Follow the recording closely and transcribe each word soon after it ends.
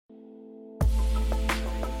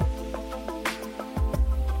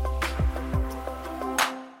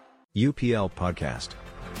UPL Podcast.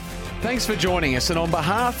 Thanks for joining us, and on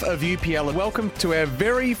behalf of UPL, welcome to our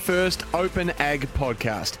very first Open Ag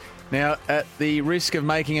podcast. Now, at the risk of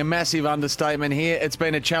making a massive understatement here, it's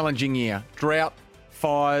been a challenging year. Drought,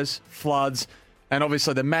 fires, floods, and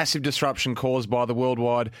obviously the massive disruption caused by the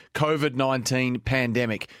worldwide COVID-19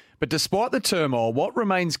 pandemic. But despite the turmoil, what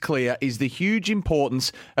remains clear is the huge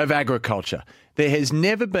importance of agriculture. There has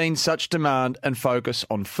never been such demand and focus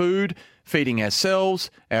on food, feeding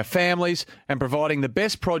ourselves, our families, and providing the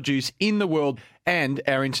best produce in the world and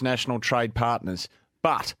our international trade partners.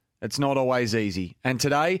 But it's not always easy. And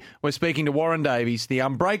today, we're speaking to Warren Davies, the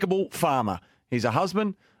unbreakable farmer. He's a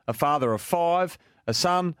husband, a father of 5, a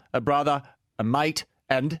son, a brother, a mate,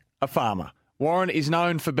 and a farmer. Warren is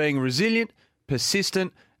known for being resilient,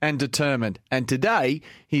 persistent, and determined. And today,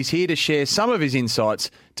 he's here to share some of his insights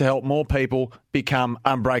to help more people become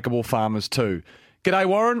unbreakable farmers too. G'day,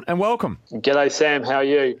 Warren, and welcome. G'day, Sam. How are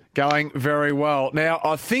you? Going very well. Now,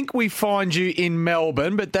 I think we find you in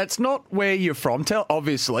Melbourne, but that's not where you're from. Tell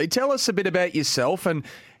us a bit about yourself and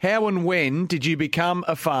how and when did you become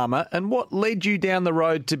a farmer and what led you down the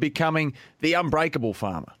road to becoming the unbreakable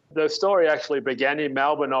farmer? The story actually began in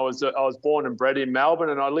Melbourne. I was born and bred in Melbourne,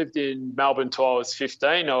 and I lived in Melbourne till I was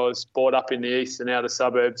 15. I was brought up in the east and outer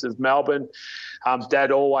suburbs of Melbourne.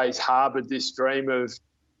 Dad always harboured this dream of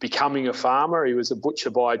becoming a farmer. He was a butcher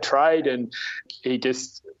by trade, and he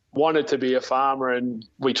just wanted to be a farmer. And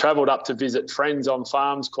we travelled up to visit friends on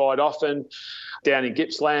farms quite often down in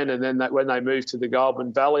Gippsland, and then when they moved to the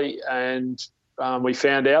Goulburn Valley, and we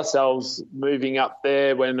found ourselves moving up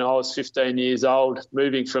there when I was 15 years old,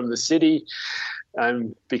 moving from the city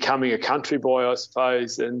and becoming a country boy, I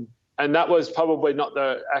suppose. And that was probably not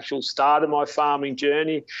the actual start of my farming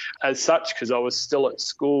journey as such, because I was still at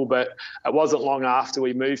school, but it wasn't long after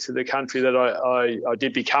we moved to the country that I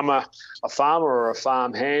did become a farmer or a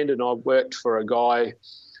farm hand, and I worked for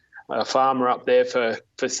a farmer up there for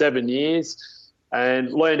 7 years.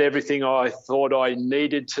 And learned everything I thought I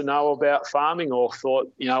needed to know about farming, or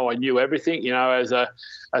thought, I knew everything. As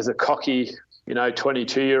a cocky,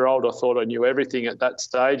 22-year-old, I thought I knew everything at that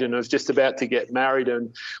stage. And I was just about to get married,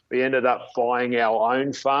 and we ended up buying our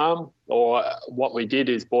own farm. Or what we did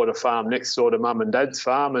is bought a farm next door to Mum and Dad's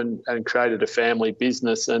farm and created a family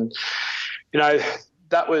business. And,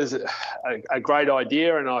 that was a great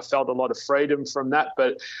idea, and I felt a lot of freedom from that.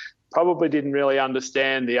 But probably didn't really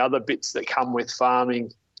understand the other bits that come with farming,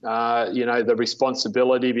 the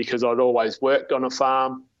responsibility, because I'd always worked on a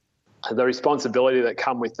farm, the responsibility that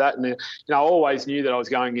come with that. And, I always knew that I was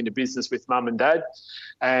going into business with Mum and Dad,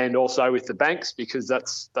 and also with the banks, because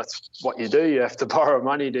that's what you do. You have to borrow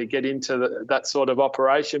money to get into that sort of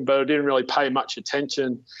operation. But I didn't really pay much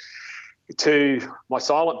attention to my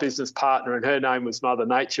silent business partner, and her name was Mother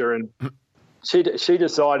Nature. And she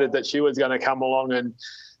decided that she was going to come along and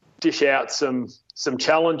dish out some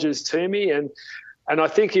challenges to me, and I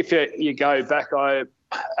think if you go back,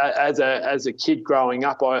 as a kid growing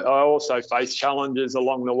up, I also faced challenges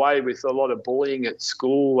along the way with a lot of bullying at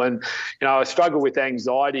school, and I struggled with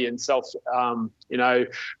anxiety and self,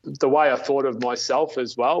 the way I thought of myself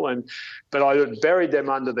as well, but I buried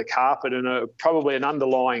them under the carpet. And probably an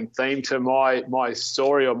underlying theme to my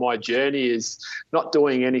story or my journey is not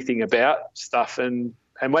doing anything about stuff. And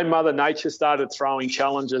when Mother Nature started throwing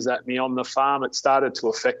challenges at me on the farm, it started to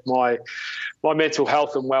affect my mental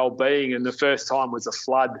health and well-being. And the first time was a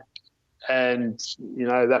flood. And,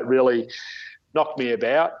 that really knocked me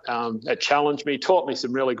about. It challenged me, taught me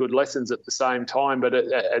some really good lessons at the same time, but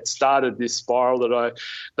it started this spiral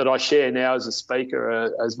that I share now as a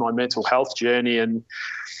speaker, as my mental health journey. And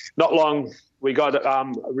not long, we got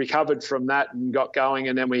recovered from that and got going,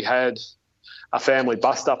 and then we had a family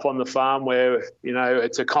bust up on the farm where,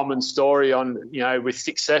 it's a common story with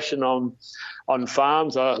succession on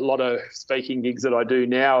farms. A lot of speaking gigs that I do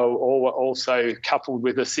now are also coupled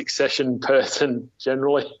with a succession person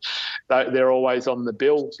generally. They're always on the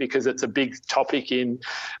bill because it's a big topic in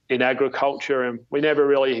agriculture, and we never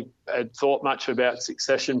really had thought much about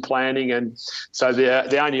succession planning. And so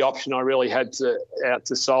the only option I really had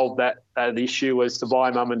to solve that issue was to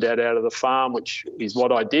buy Mum and Dad out of the farm, which is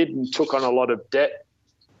what I did, and took on a lot of debt.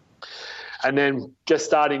 And then just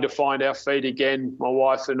starting to find our feet again, my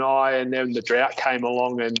wife and I, and then the drought came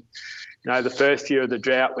along, and the first year of the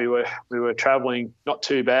drought we were travelling not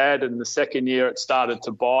too bad, and the second year it started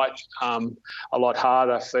to bite a lot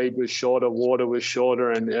harder. Feed was shorter, water was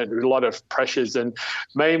shorter, and a lot of pressures. And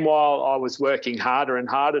meanwhile, I was working harder and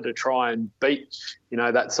harder to try and beat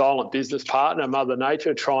that silent business partner, Mother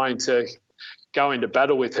Nature, trying to going to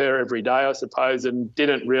battle with her every day, I suppose, and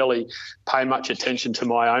didn't really pay much attention to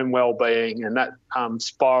my own well-being, and that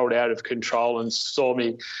spiraled out of control and saw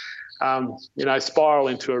me, spiral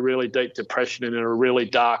into a really deep depression and in a really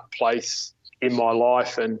dark place in my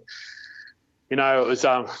life. And it was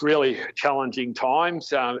really challenging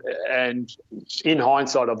times, and in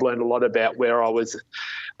hindsight, I've learned a lot about where I was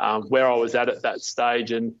at that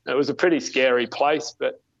stage, and it was a pretty scary place.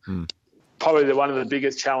 But probably one of the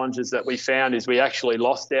biggest challenges that we found is we actually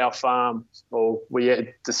lost our farm, or we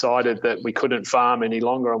had decided that we couldn't farm any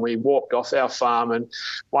longer, and we walked off our farm. And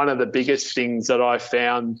one of the biggest things that I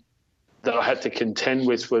found that I had to contend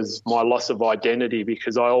with was my loss of identity,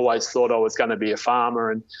 because I always thought I was going to be a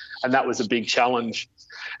farmer, and that was a big challenge.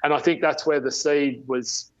 And I think that's where the seed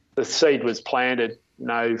was planted,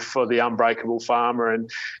 for the Unbreakable Farmer.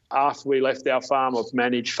 And after we left our farm, I've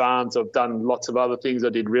managed farms. I've done lots of other things. I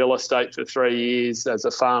did real estate for 3 years as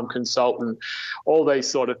a farm consultant, all these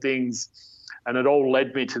sort of things. And it all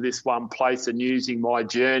led me to this one place, and using my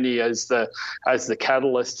journey as the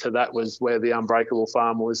catalyst to that was where the Unbreakable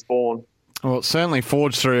Farmer was born. Well, it certainly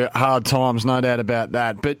forged through hard times, no doubt about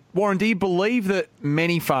that. But Warren, do you believe that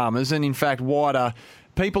many farmers, and in fact wider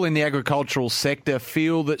people in the agricultural sector,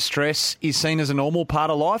 feel that stress is seen as a normal part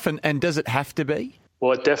of life, and does it have to be?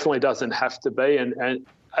 Well, it definitely doesn't have to be. And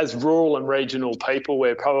as rural and regional people,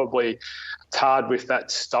 we're probably tarred with that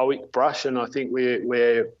stoic brush, and I think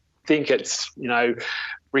we think it's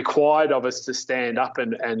required of us to stand up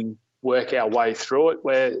and work our way through it,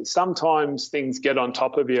 where sometimes things get on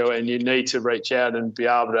top of you and you need to reach out and be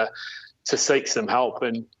able to seek some help.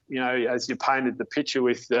 And as you painted the picture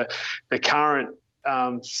with the current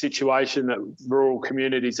situation that rural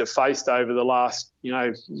communities have faced over the last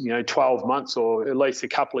 12 months, or at least a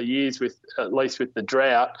couple of years, with the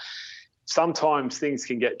drought, sometimes things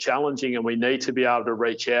can get challenging, and we need to be able to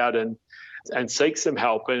reach out and seek some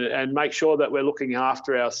help and make sure that we're looking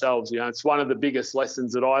after ourselves. It's one of the biggest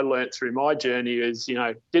lessons that I learnt through my journey is,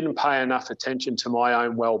 didn't pay enough attention to my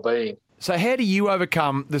own well-being. So how do you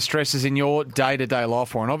overcome the stresses in your day-to-day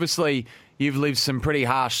life, Warren? Obviously, you've lived some pretty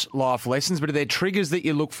harsh life lessons, but are there triggers that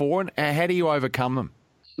you look for, and how do you overcome them?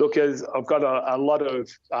 Look, I've got a lot of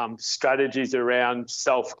strategies around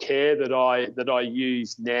self-care that I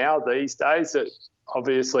use now these days. That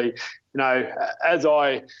obviously, as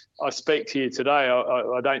I speak to you today,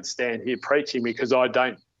 I don't stand here preaching, because I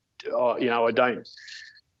didn't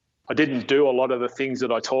do a lot of the things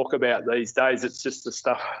that I talk about these days. It's just the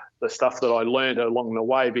stuff that I learned along the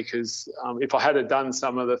way, because if I had done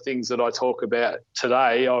some of the things that I talk about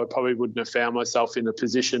today, I probably wouldn't have found myself in the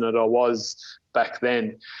position that I was back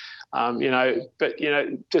then.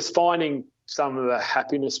 Just finding some of the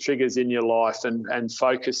happiness triggers in your life and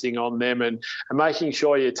focusing on them and making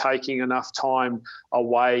sure you're taking enough time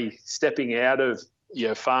away, stepping out of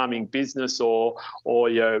your farming business or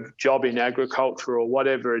your job in agriculture or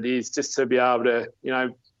whatever it is, just to be able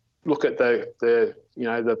to, look at the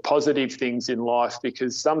positive things in life.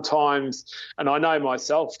 Because sometimes, and I know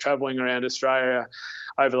myself travelling around Australia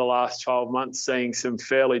over the last 12 months, seeing some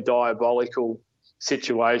fairly diabolical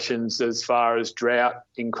situations as far as drought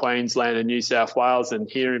in Queensland and New South Wales and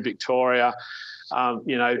here in Victoria,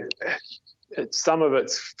 some of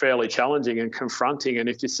it's fairly challenging and confronting. And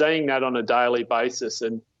if you're seeing that on a daily basis,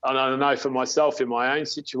 and I know for myself in my own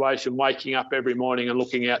situation, waking up every morning and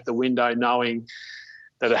looking out the window knowing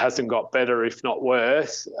that it hasn't got better, if not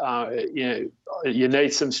worse, you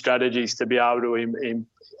need some strategies to be able to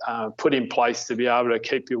put in place to be able to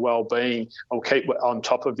keep your well-being or keep on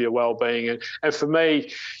top of your well-being. And for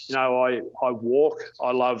me, I walk,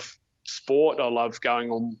 I love sport, I love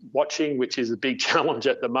going on watching, which is a big challenge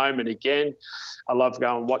at the moment again. I love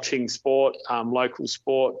going watching sport, local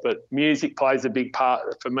sport, but music plays a big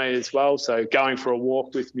part for me as well. So going for a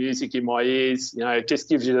walk with music in my ears, it just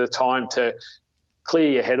gives you the time to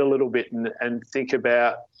clear your head a little bit and think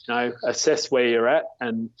about, assess where you're at.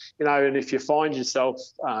 And if you find yourself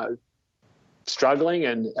struggling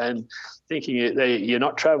and thinking that you're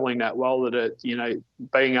not travelling that well, that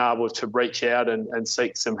being able to reach out and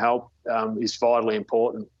seek some help is vitally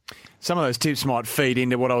important. Some of those tips might feed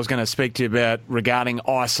into what I was going to speak to you about regarding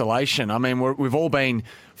isolation. I mean, we've all been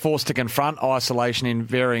forced to confront isolation in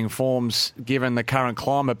varying forms given the current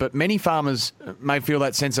climate, but many farmers may feel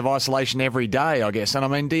that sense of isolation every day, I guess. And I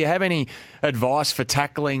mean, do you have any advice for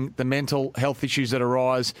tackling the mental health issues that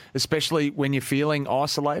arise, especially when you're feeling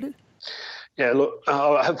isolated? Yeah, look,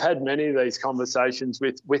 I've had many of these conversations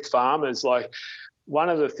with farmers. Like, one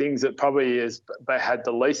of the things that probably has had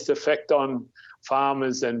the least effect on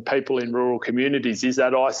farmers and people in rural communities is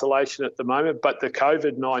that isolation at the moment. But the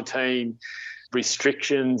COVID-19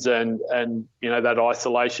 restrictions and that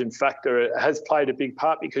isolation factor has played a big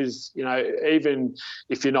part, because even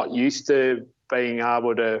if you're not used to being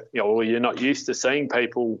able to, or you're not used to seeing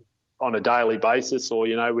people on a daily basis, or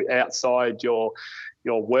outside your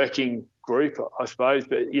working group, I suppose,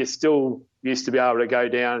 but you're still used to be able to go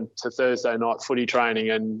down to Thursday night footy training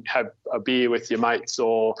and have a beer with your mates,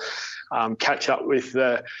 or catch up with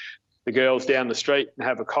the girls down the street and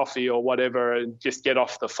have a coffee or whatever, and just get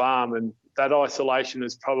off the farm. And that isolation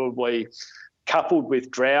is probably, coupled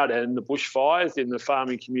with drought and the bushfires in the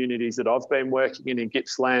farming communities that I've been working in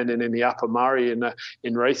Gippsland and in the Upper Murray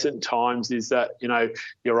in recent times, is that,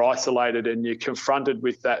 you're isolated and you're confronted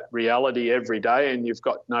with that reality every day, and you've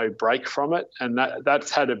got no break from it. And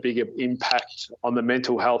that's had a big impact on the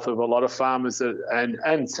mental health of a lot of farmers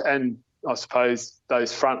and I suppose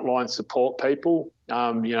those frontline support people,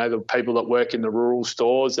 the people that work in the rural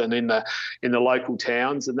stores and in the local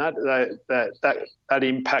towns, and that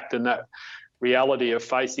impact and that reality of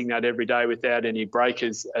facing that every day without any break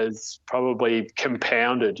is probably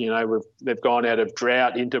compounded. They've gone out of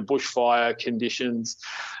drought into bushfire conditions.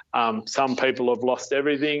 Some people have lost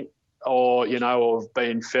everything, or have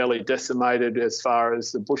been fairly decimated as far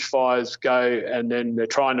as the bushfires go, and then they're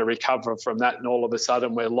trying to recover from that, and all of a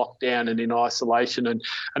sudden we're locked down and in isolation, and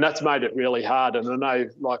that's made it really hard. And I know,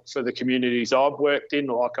 like, for the communities I've worked in,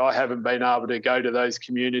 like, I haven't been able to go to those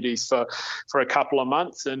communities for a couple of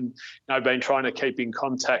months, and I've been trying to keep in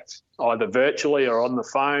contact either virtually or on the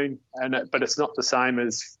phone, but it's not the same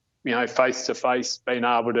as face to face, being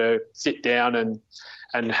able to sit down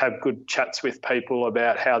and have good chats with people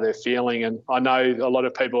about how they're feeling. And I know a lot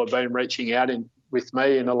of people have been reaching out with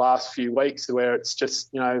me in the last few weeks, where it's just,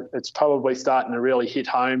 it's probably starting to really hit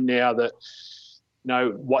home now that,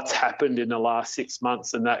 what's happened in the last 6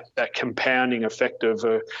 months, and that compounding effect of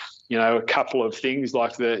a couple of things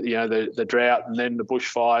like the drought, and then the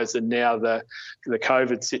bushfires, and now the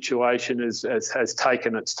COVID situation has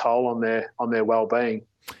taken its toll on their well-being.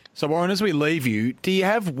 So, Warren, as we leave you, do you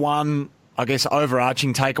have one, I guess,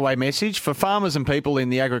 overarching takeaway message for farmers and people in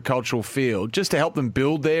the agricultural field, just to help them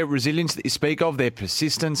build their resilience that you speak of, their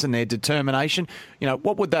persistence and their determination?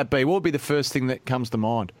 What would that be? What would be the first thing that comes to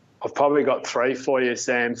mind? I've probably got three for you,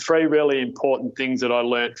 Sam. Three really important things that I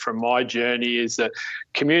learnt from my journey is that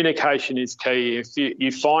communication is key. If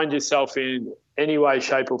you find yourself in any way,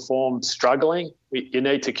 shape or form struggling, you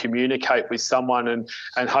need to communicate with someone, and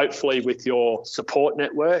hopefully with your support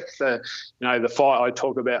network. I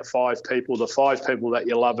talk about 5 people, the 5 people that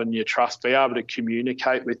you love and you trust, be able to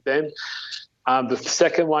communicate with them. The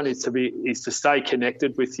second one is to stay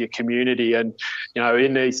connected with your community, and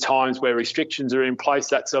in these times where restrictions are in place,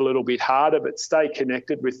 that's a little bit harder, but stay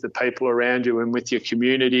connected with the people around you and with your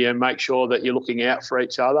community, and make sure that you're looking out for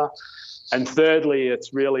each other. And thirdly,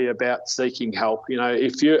 it's really about seeking help.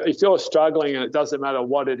 If you're struggling, and it doesn't matter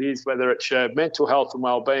what it is, whether it's your mental health and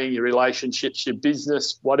well-being, your relationships, your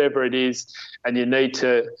business, whatever it is, and you need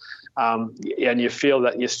to and you feel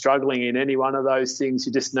that you're struggling in any one of those things,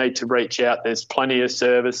 you just need to reach out. There's plenty of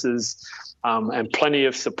services and plenty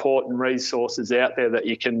of support and resources out there that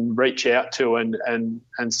you can reach out to and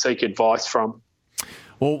seek advice from.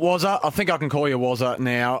 Well, Wazza, I think I can call you Wazza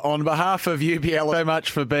now. On behalf of UPL, so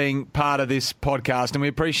much for being part of this podcast, and we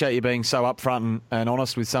appreciate you being so upfront and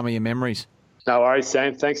honest with some of your memories. No worries,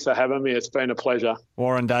 Sam. Thanks for having me. It's been a pleasure.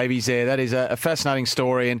 Warren Davies there. That is a fascinating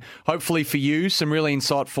story, and hopefully for you, some really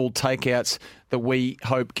insightful takeouts that we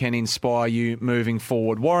hope can inspire you moving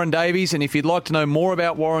forward. Warren Davies, and if you'd like to know more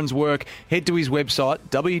about Warren's work, head to his website,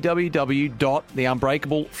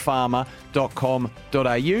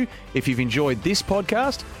 www.theunbreakablefarmer.com.au. If you've enjoyed this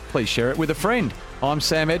podcast, please share it with a friend. I'm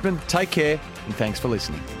Sam Edmund. Take care, and thanks for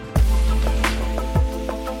listening.